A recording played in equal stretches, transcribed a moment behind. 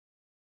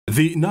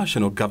The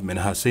national government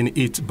has seen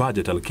its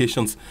budget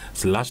allocations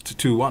slashed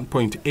to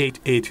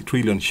 1.88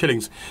 trillion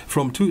shillings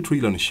from 2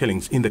 trillion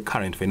shillings in the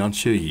current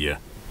financial year.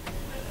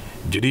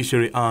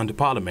 Judiciary and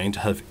Parliament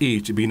have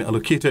each been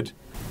allocated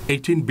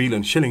 18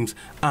 billion shillings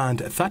and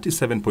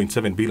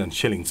 37.7 billion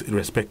shillings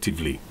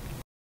respectively.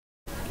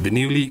 The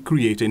newly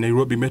created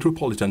Nairobi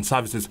Metropolitan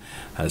Services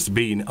has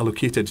been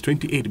allocated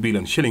 28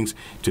 billion shillings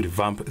to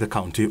revamp the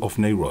county of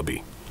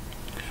Nairobi.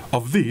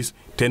 Of these,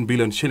 10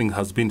 billion shillings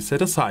has been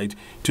set aside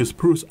to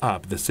spruce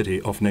up the city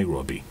of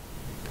Nairobi.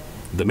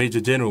 The Major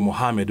General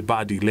Mohammed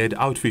Badi-led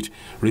outfit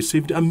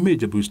received a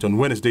major boost on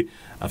Wednesday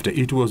after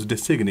it was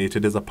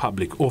designated as a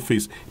public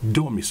office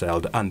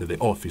domiciled under the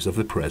Office of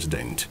the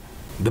President.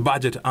 The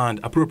Budget and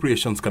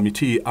Appropriations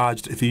Committee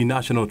urged the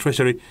National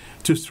Treasury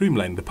to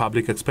streamline the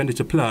public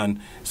expenditure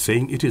plan,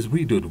 saying it is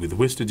riddled with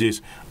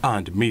wastages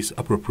and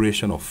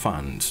misappropriation of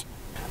funds.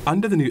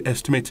 Under the new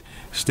estimate,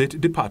 State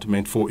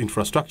Department for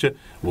Infrastructure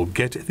will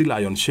get the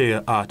lion's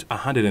share at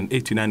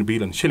 189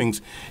 billion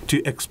shillings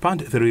to expand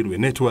the railway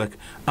network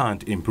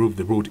and improve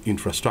the road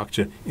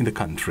infrastructure in the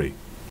country.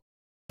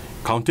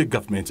 County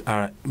governments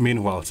are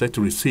meanwhile set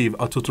to receive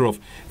a total of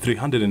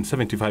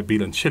 375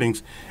 billion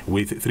shillings,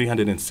 with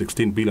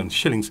 316 billion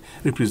shillings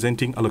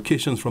representing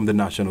allocations from the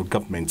national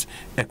government's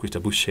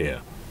equitable share.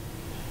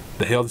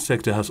 The health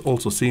sector has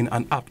also seen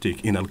an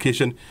uptick in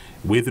allocation,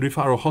 with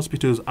referral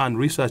hospitals and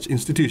research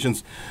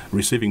institutions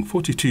receiving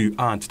 42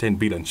 and 10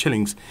 billion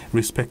shillings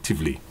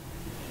respectively.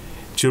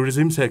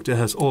 Tourism sector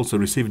has also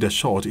received a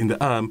shot in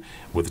the arm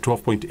with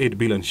 12.8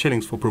 billion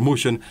shillings for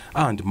promotion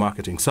and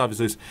marketing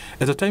services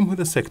at a time when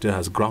the sector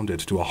has grounded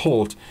to a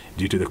halt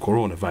due to the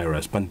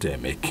coronavirus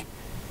pandemic.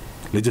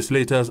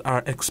 Legislators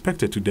are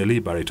expected to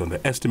deliberate on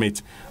the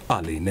estimates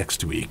early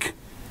next week.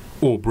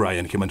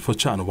 O'Brien Kiman for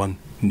Channel 1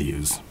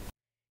 News.